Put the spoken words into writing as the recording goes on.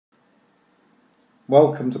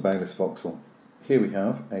Welcome to Bayliss Vauxhall. Here we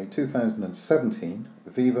have a 2017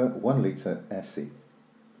 Viva 1 litre SE,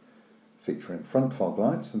 featuring front fog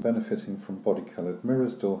lights and benefiting from body-coloured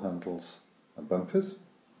mirrors, door handles and bumpers.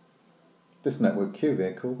 This Network Q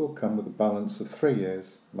vehicle will come with a balance of 3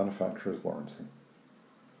 years manufacturer's warranty.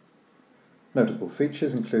 Notable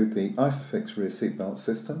features include the ISOFIX rear seatbelt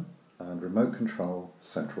system and remote control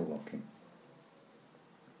central locking.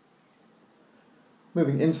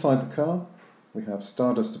 Moving inside the car, we have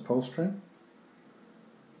Stardust upholstery,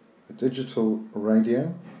 a digital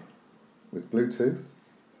radio with Bluetooth,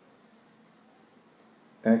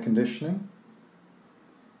 air conditioning,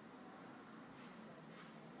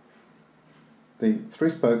 the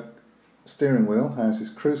 3-spoke steering wheel houses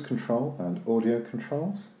cruise control and audio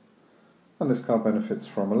controls, and this car benefits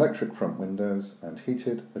from electric front windows and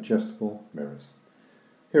heated adjustable mirrors.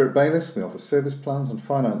 Here at Bayliss we offer service plans and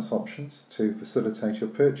finance options to facilitate your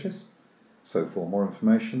purchase. So for more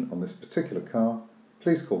information on this particular car,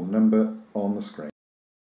 please call the number on the screen.